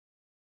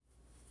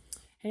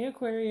Hey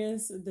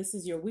Aquarius, this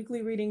is your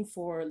weekly reading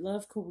for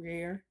love,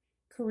 career,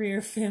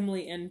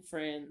 family, and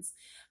friends.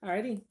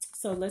 Alrighty,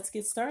 so let's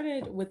get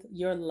started with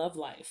your love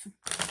life.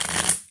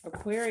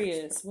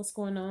 Aquarius, what's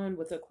going on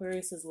with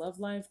Aquarius's love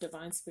life?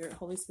 Divine Spirit,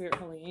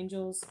 Holy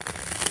Angels.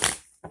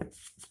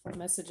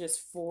 Messages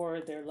for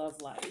their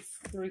love life.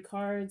 3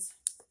 cards,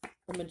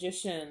 the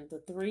Magician,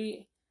 the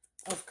 3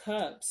 of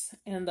Cups,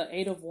 and the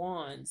 8 of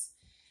Wands.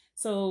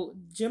 So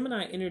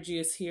Gemini energy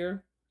is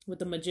here. With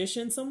the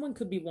Magician, someone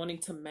could be wanting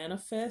to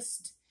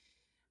manifest,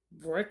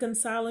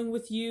 reconciling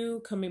with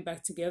you, coming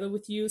back together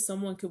with you.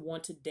 Someone could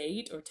want to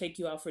date or take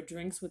you out for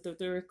drinks with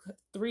the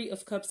 3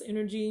 of Cups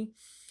energy.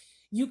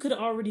 You could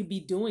already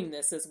be doing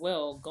this as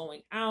well,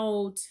 going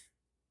out,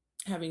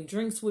 having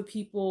drinks with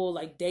people,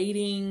 like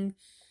dating.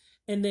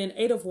 And then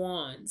 8 of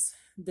Wands,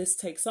 this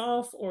takes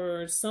off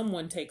or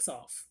someone takes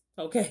off,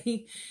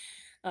 okay?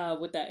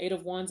 With that 8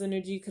 of Wands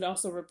energy, could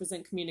also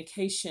represent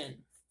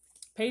communication.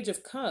 Page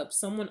of Cups,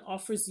 someone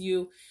offers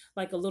you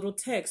like a little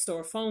text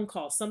or a phone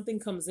call. Something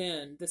comes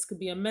in. This could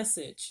be a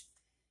message.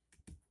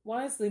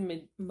 Why is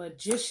the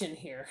Magician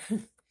here?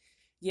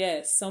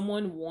 Yes,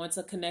 someone wants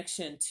a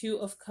connection. 2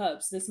 of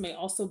Cups. This may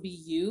also be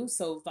you,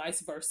 so vice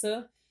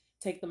versa.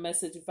 Take the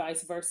message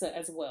vice versa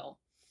as well.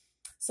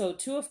 So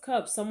 2 of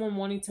Cups, someone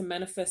wanting to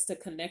manifest a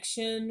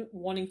connection,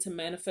 wanting to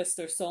manifest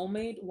their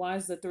soulmate. Why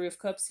is the 3 of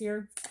Cups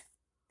here?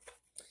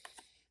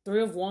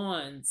 3 of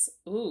Wands.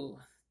 Ooh.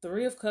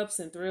 3 of Cups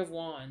and 3 of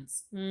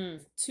Wands. 2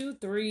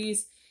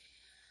 3s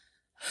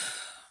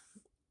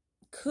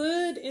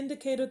could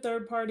indicate a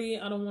third party.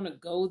 I don't want to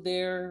go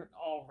there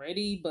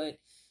already, but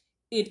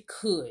it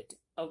could,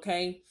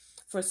 okay?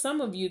 For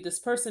some of you, this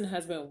person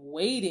has been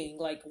waiting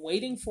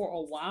for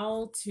a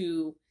while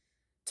to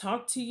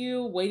talk to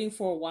you, waiting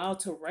for a while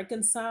to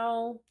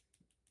reconcile,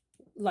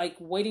 like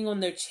waiting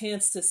on their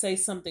chance to say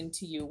something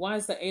to you. Why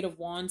is the 8 of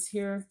Wands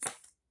here?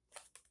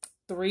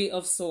 3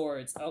 of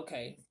Swords.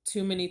 Okay,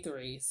 too many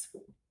 3s.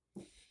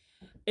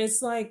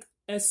 It's like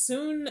as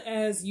soon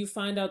as you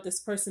find out this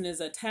person is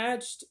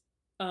attached,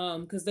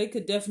 because they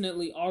could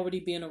definitely already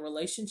be in a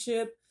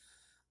relationship,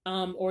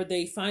 or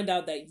they find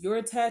out that you're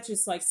attached,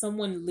 it's like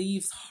someone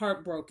leaves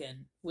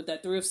heartbroken with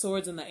that 3 of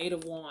Swords and the 8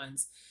 of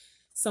Wands.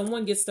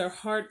 Someone gets their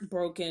heart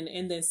broken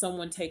and then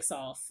someone takes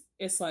off.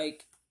 It's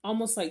like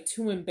almost like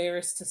too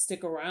embarrassed to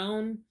stick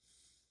around.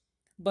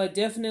 But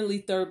definitely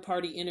third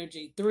party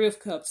energy. 3 of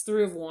Cups,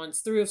 3 of Wands,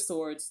 3 of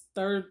Swords.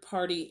 Third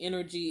party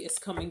energy is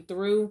coming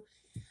through.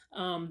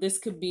 This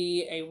could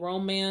be a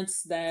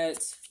romance that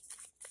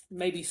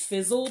maybe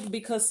fizzled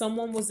because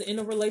someone was in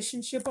a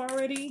relationship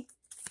already,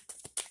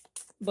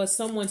 but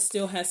someone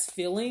still has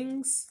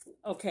feelings.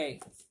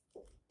 Okay.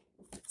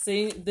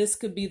 See, this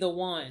could be the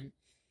one.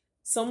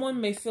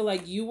 Someone may feel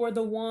like you were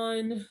the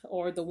one,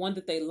 or the one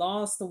that they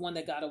lost, the one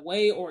that got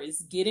away or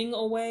is getting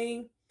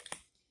away.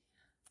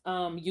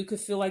 You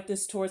could feel like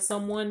this towards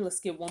someone. Let's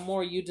get one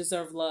more. You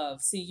deserve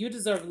love. See, you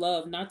deserve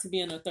love, not to be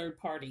in a third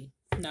party.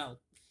 No.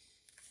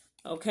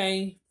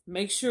 Okay.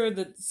 Make sure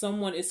that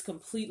someone is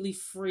completely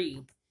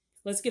free.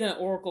 Let's get an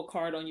oracle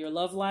card on your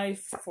love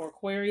life for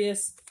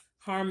Aquarius.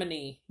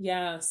 Harmony.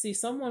 Yeah. See,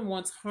 someone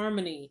wants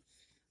harmony,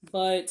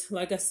 but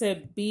like I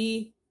said,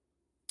 be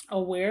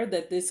aware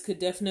that this could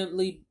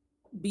definitely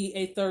be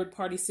a third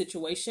party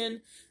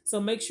situation. So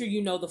make sure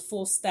you know the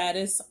full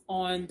status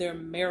on their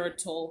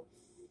marital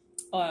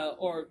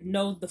or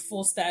know the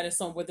full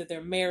status on whether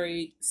they're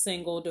married,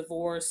 single,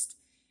 divorced,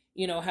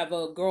 have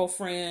a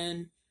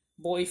girlfriend,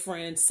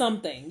 boyfriend,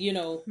 something,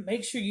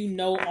 make sure you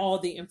know all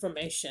the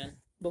information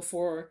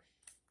before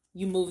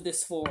you move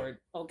this forward,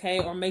 okay?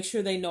 Or make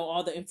sure they know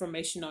all the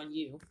information on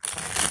you.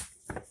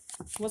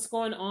 What's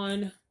going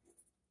on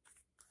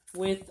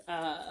with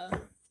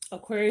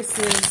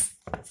Aquarius's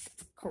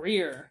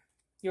career?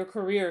 Your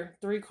career,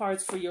 3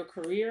 cards for your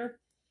career.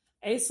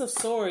 Ace of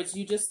Swords,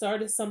 you just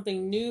started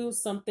something new,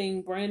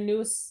 something brand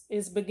new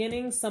is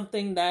beginning,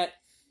 something that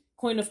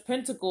Queen of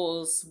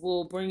Pentacles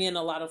will bring in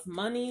a lot of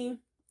money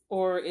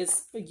or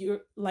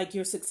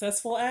you're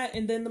successful at.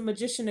 And then the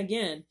Magician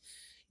again,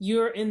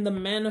 you're in the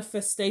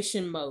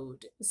manifestation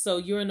mode. So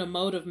you're in a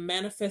mode of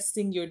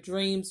manifesting your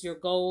dreams, your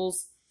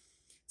goals.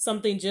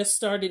 Something just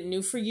started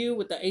new for you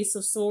with the Ace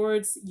of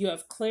Swords. You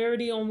have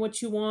clarity on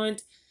what you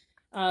want.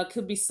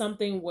 Could be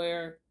something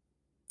where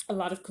a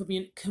lot of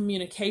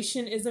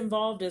communication is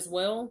involved as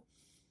well.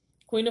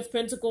 Queen of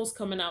Pentacles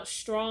coming out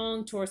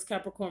strong towards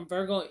Capricorn,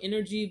 Virgo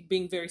energy,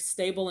 being very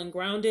stable and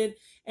grounded,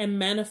 and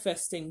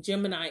manifesting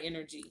Gemini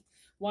energy.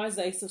 Why is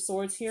the Ace of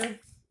Swords here?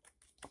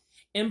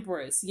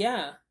 Empress.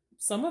 Yeah,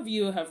 some of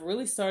you have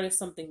really started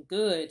something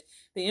good.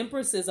 The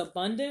Empress is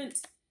abundant.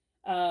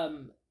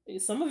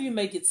 Some of you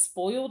may get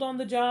spoiled on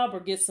the job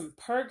or get some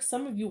perks.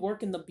 Some of you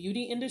work in the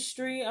beauty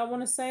industry, I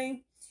want to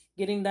say.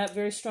 Getting that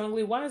very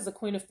strongly. Why is the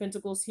Queen of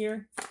Pentacles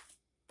here?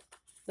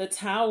 The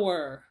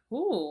Tower.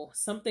 Ooh,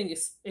 something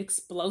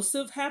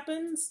explosive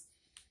happens.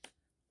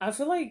 I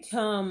feel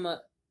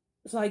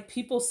like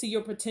people see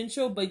your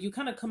potential, but you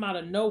kind of come out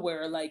of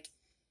nowhere. Like,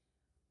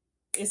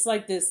 it's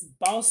like this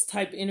boss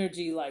type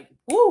energy, like,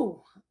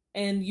 woo!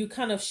 And you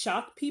kind of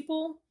shock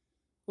people.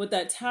 With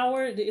that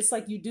Tower, it's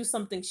like you do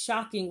something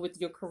shocking with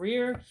your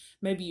career.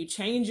 Maybe you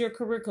change your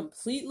career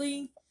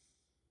completely.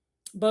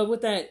 But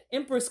with that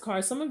Empress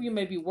card, some of you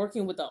may be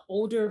working with an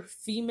older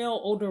female,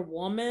 older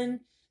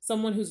woman,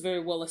 someone who's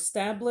very well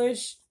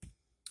established.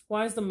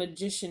 Why is the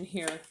Magician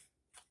here?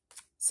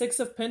 Six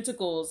of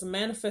Pentacles,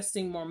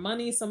 manifesting more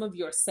money. Some of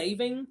you are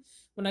saving.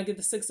 When I get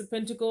the Six of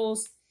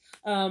Pentacles,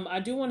 I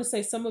do want to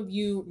say some of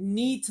you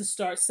need to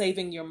start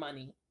saving your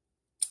money.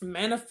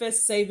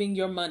 Manifest saving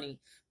your money.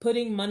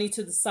 Putting money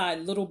to the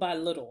side little by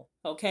little.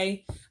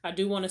 Okay? I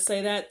do want to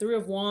say that. Three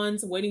of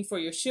Wands, waiting for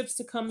your ships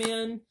to come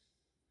in.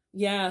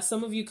 Yeah,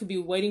 some of you could be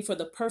waiting for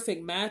the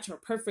perfect match or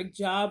perfect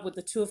job with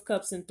the Two of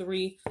Cups and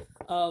Three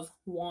of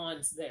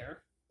Wands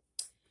there.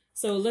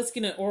 So let's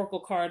get an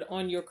oracle card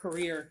on your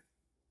career.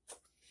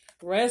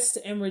 Rest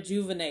and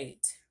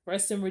rejuvenate.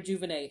 Rest and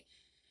rejuvenate.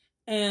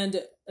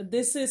 And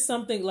this is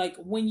something like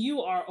when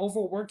you are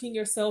overworking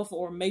yourself,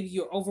 or maybe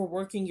you're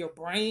overworking your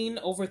brain,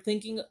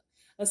 overthinking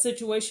a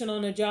situation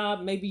on a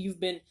job. Maybe you've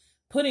been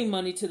putting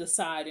money to the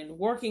side and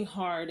working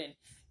hard, and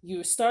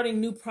you're starting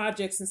new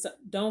projects and stuff.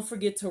 Don't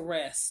forget to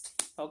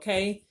rest.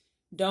 Okay?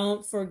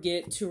 Don't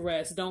forget to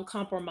rest. Don't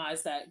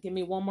compromise that. Give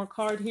me one more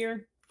card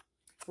here.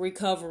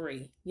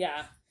 Recovery.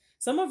 Yeah.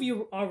 Some of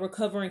you are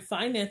recovering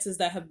finances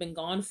that have been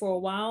gone for a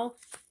while.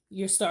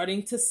 You're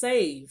starting to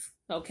save.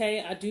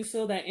 Okay, I do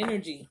feel that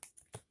energy.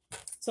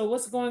 So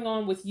what's going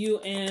on with you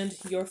and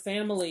your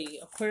family?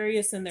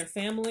 Aquarius and their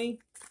family.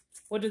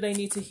 What do they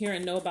need to hear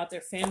and know about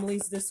their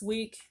families this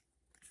week?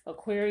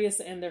 Aquarius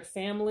and their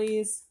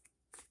families.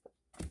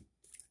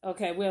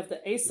 Okay, we have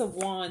the Ace of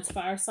Wands,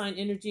 fire sign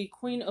energy,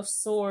 Queen of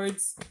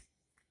Swords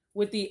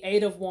with the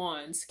Eight of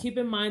Wands. Keep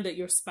in mind that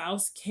your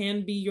spouse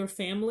can be your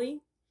family.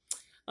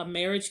 A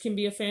marriage can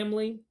be a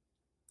family.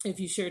 If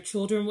you share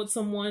children with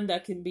someone,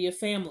 that can be a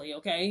family,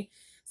 okay?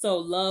 So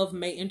love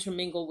may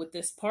intermingle with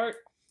this part.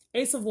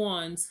 Ace of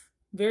Wands,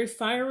 very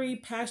fiery,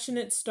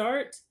 passionate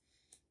start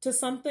to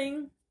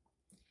something.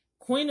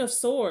 Queen of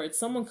Swords,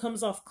 someone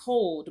comes off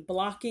cold,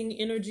 blocking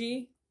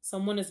energy.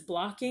 Someone is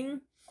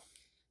blocking.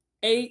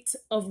 Eight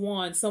of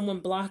Wands, someone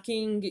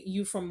blocking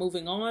you from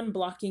moving on,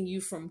 blocking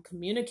you from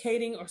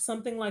communicating or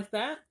something like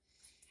that.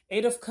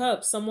 Eight of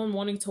Cups, someone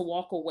wanting to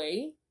walk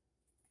away.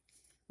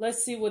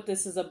 Let's see what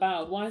this is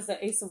about. Why is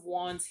the Ace of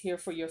Wands here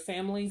for your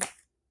family?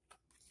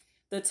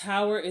 The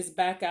Tower is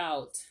back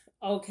out.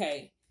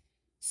 Okay.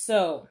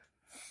 So,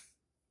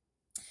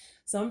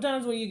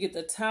 sometimes when you get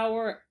the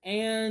Tower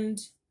and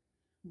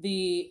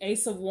the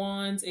Ace of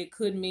Wands, it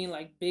could mean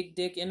like big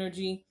dick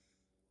energy.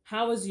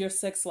 How is your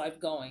sex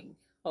life going?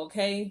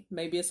 Okay.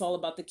 Maybe it's all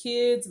about the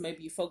kids.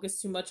 Maybe you focus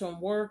too much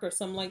on work or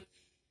something like.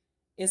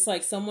 It's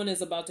like someone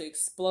is about to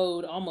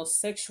explode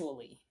almost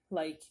sexually.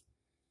 Like,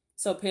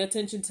 so pay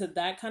attention to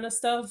that kind of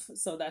stuff.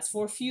 So that's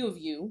for a few of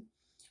you.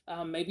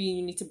 Maybe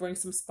you need to bring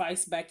some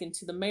spice back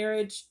into the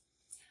marriage.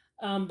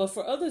 But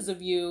for others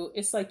of you,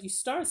 it's like you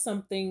start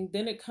something,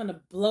 then it kind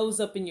of blows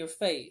up in your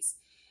face.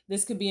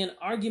 This could be an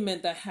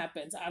argument that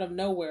happens out of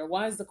nowhere.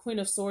 Why is the Queen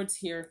of Swords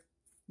here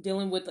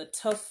dealing with a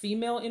tough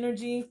female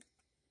energy?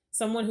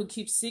 Someone who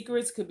keeps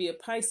secrets, could be a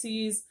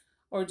Pisces,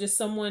 or just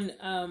someone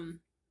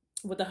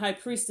with the High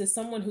Priestess,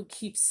 someone who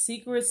keeps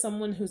secrets,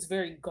 someone who's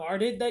very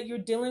guarded that you're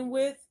dealing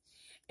with.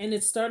 And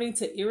it's starting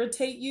to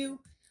irritate you.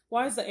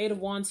 Why is the Eight of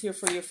Wands here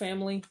for your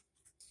family?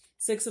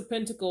 Six of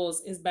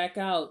Pentacles is back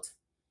out.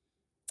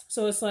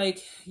 So it's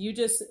like you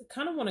just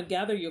kind of want to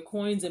gather your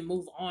coins and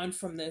move on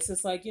from this.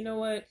 It's like, you know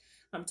what?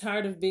 I'm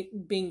tired of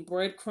being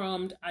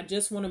breadcrumbed. I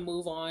just want to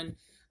move on.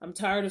 I'm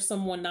tired of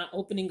someone not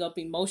opening up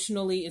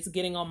emotionally. It's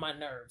getting on my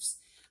nerves.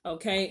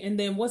 Okay. And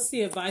then what's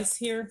the advice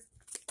here?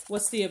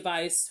 What's the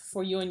advice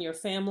for you and your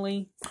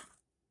family?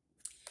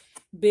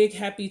 Big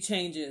happy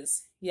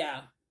changes.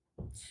 Yeah.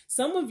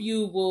 Some of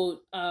you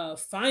will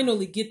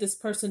finally get this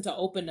person to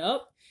open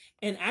up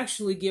and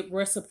actually get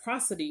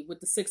reciprocity with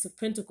the Six of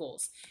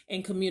Pentacles,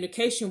 and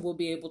communication will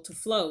be able to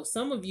flow.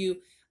 Some of you,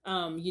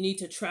 you need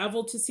to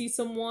travel to see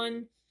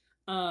someone.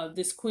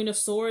 This Queen of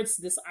Swords,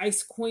 this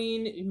Ice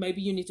Queen,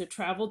 maybe you need to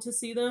travel to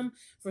see them.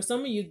 For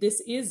some of you,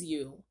 this is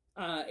you.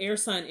 Air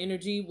sign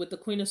energy with the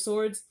Queen of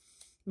Swords.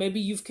 Maybe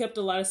you've kept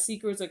a lot of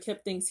secrets or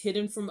kept things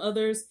hidden from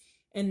others,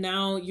 and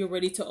now you're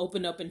ready to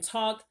open up and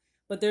talk.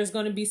 But there's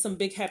going to be some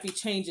big happy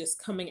changes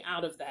coming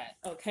out of that,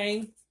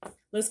 okay?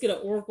 Let's get an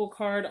oracle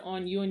card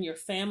on you and your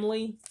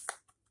family.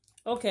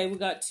 Okay, we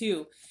got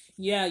two.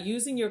 Yeah,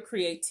 using your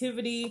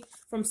creativity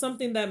from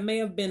something that may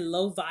have been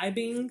low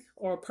vibing,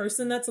 or a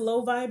person that's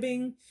low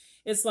vibing.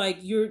 It's like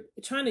you're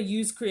trying to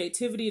use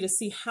creativity to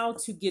see how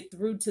to get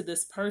through to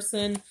this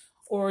person,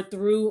 or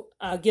through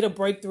get a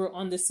breakthrough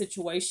on this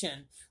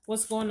situation.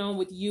 What's going on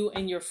with you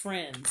and your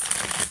friends?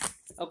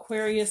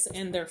 Aquarius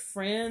and their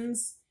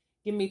friends.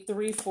 Give me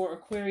three for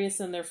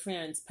Aquarius and their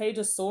friends. Page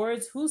of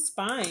Swords. Who's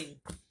spying?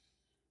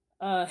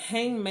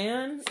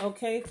 Hangman.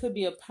 Okay, could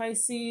be a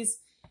Pisces.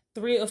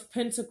 Three of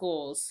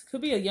Pentacles.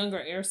 Could be a younger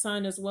air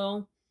sign as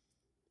well.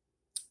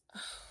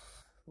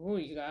 Oh,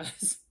 you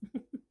guys.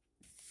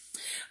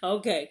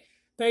 Okay.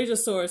 Page of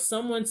Swords,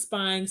 someone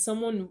spying,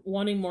 someone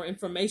wanting more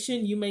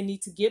information. You may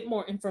need to get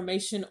more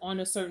information on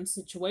a certain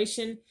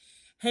situation.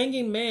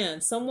 Hanging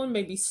Man, someone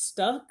may be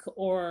stuck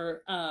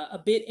or a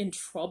bit in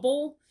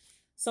trouble.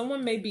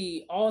 Someone may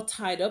be all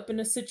tied up in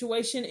a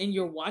situation and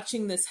you're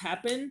watching this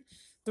happen.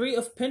 Three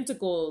of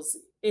Pentacles,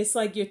 it's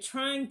like you're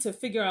trying to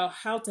figure out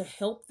how to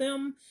help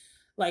them.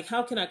 Like,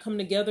 how can I come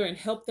together and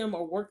help them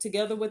or work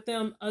together with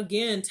them?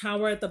 Again,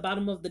 Tower at the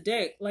bottom of the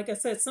deck. Like I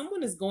said,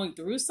 someone is going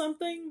through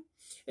something.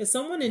 Is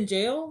someone in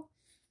jail?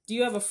 Do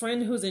you have a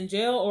friend who's in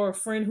jail or a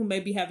friend who may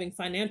be having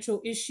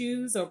financial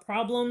issues or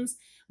problems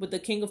with the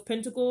King of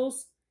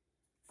Pentacles?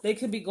 They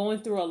could be going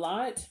through a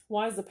lot.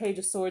 Why is the Page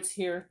of Swords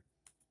here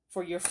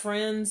for your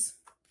friends?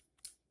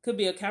 Could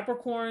be a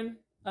Capricorn.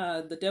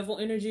 The Devil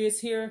energy is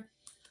here.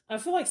 I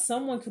feel like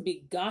someone could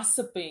be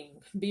gossiping.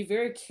 Be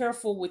very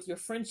careful with your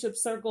friendship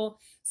circle.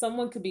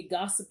 Someone could be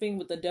gossiping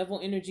with the Devil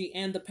energy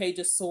and the Page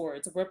of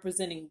Swords,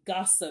 representing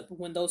gossip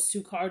when those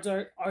two cards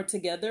are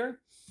together.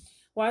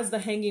 Why is the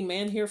Hanging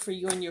Man here for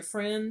you and your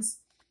friends?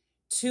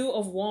 Two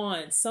of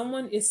Wands.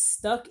 Someone is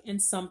stuck in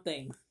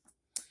something.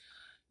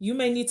 You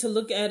may need to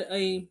look at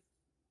a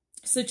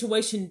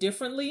situation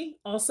differently.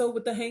 Also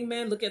with the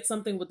Hangman, look at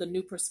something with a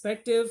new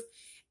perspective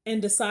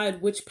and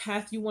decide which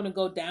path you want to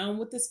go down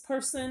with this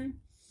person.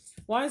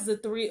 Why is the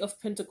Three of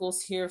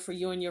Pentacles here for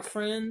you and your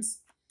friends?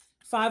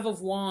 Five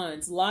of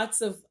Wands, lots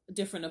of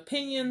different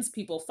opinions,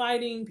 people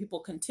fighting,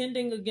 people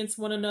contending against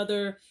one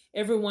another.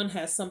 Everyone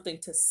has something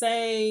to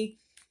say.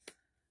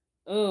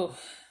 Oh,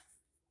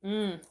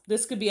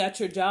 this could be at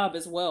your job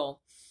as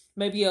well.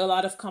 Maybe a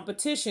lot of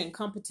competition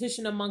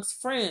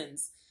amongst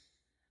friends.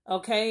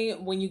 Okay,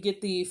 when you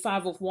get the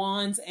Five of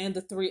Wands and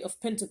the Three of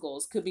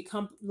Pentacles, could be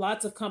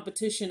lots of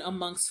competition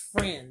amongst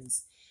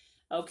friends.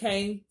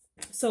 Okay,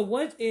 so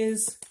what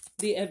is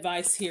the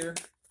advice here?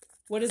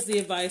 What is the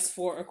advice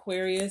for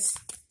Aquarius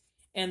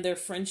and their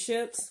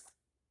friendships?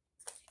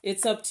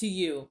 It's up to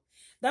you.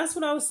 That's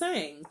what I was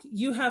saying.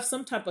 You have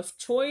some type of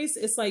choice.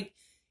 It's like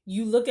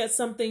you look at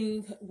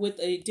something with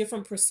a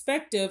different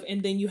perspective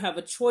and then you have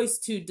a choice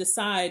to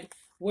decide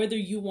whether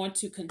you want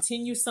to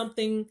continue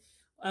something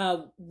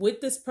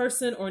with this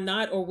person or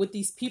not, or with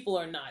these people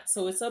or not.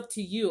 So it's up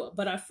to you.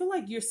 But I feel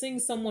like you're seeing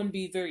someone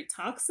be very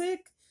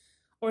toxic,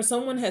 or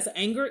someone has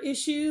anger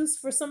issues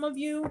for some of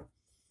you.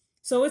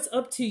 So it's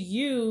up to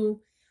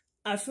you,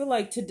 I feel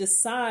like, to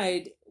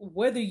decide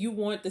whether you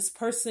want this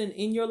person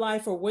in your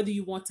life or whether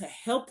you want to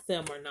help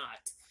them or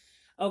not.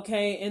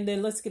 Okay, and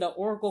then let's get an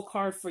oracle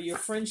card for your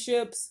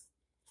friendships.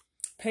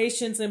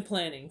 Patience and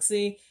planning.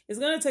 See, it's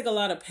going to take a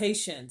lot of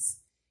patience.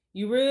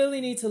 You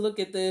really need to look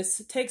at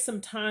this. Take some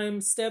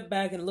time, step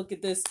back and look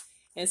at this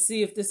and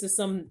see if this is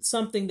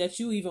something that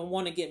you even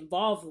want to get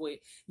involved with.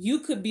 You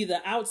could be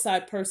the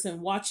outside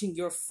person watching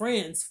your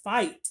friends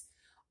fight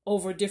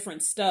over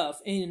different stuff,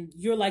 and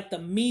you're like the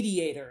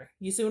mediator.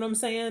 You see what I'm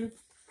saying?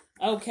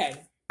 Okay.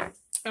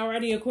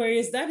 Alrighty,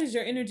 Aquarius, that is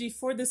your energy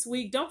for this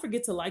week. Don't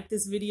forget to like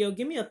this video.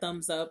 Give me a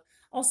thumbs up.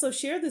 Also,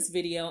 share this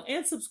video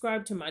and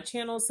subscribe to my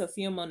channel,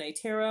 Sophiamonay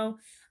Tarot.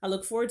 I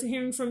look forward to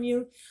hearing from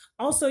you.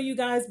 Also, you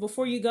guys,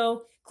 before you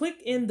go,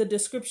 click in the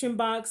description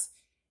box.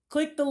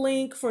 Click the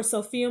link for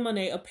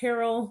Sophiamonay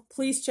Apparel.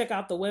 Please check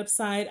out the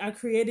website. I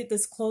created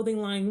this clothing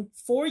line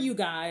for you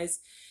guys.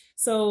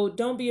 So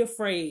don't be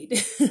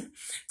afraid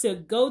to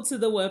go to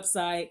the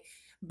website,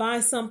 buy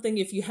something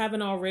if you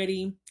haven't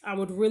already. I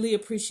would really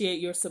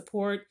appreciate your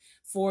support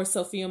for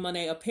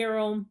Sophiamonay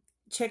Apparel.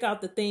 Check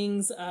out the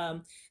things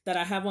that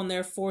I have on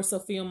there for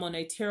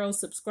Sophiamonay Tarot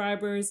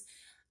subscribers.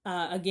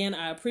 Again,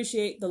 I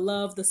appreciate the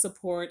love, the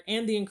support,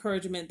 and the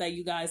encouragement that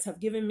you guys have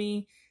given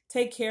me.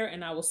 Take care,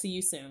 and I will see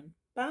you soon.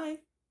 Bye.